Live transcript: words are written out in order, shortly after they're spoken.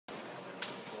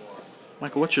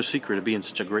Michael, what's your secret of being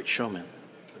such a great showman?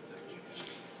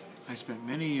 I spent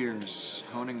many years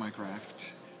honing my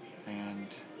craft,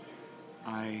 and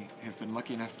I have been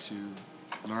lucky enough to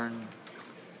learn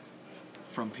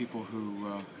from people who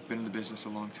have been in the business a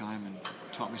long time and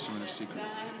taught me some of their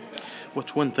secrets.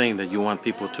 What's one thing that you want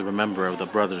people to remember of the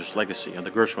brothers' legacy, of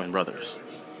the Gershwin brothers?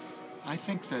 I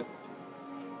think that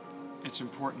it's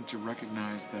important to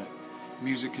recognize that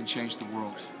music can change the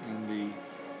world, and the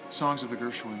songs of the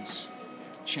Gershwins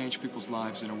change people's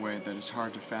lives in a way that is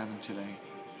hard to fathom today.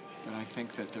 But I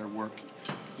think that their work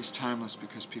is timeless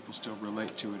because people still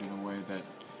relate to it in a way that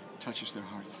touches their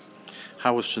hearts.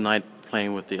 How was tonight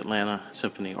playing with the Atlanta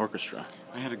Symphony Orchestra?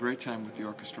 I had a great time with the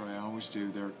orchestra. I always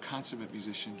do. They're consummate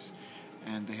musicians,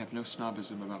 and they have no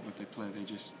snobism about what they play. They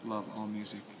just love all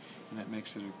music, and that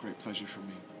makes it a great pleasure for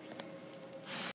me.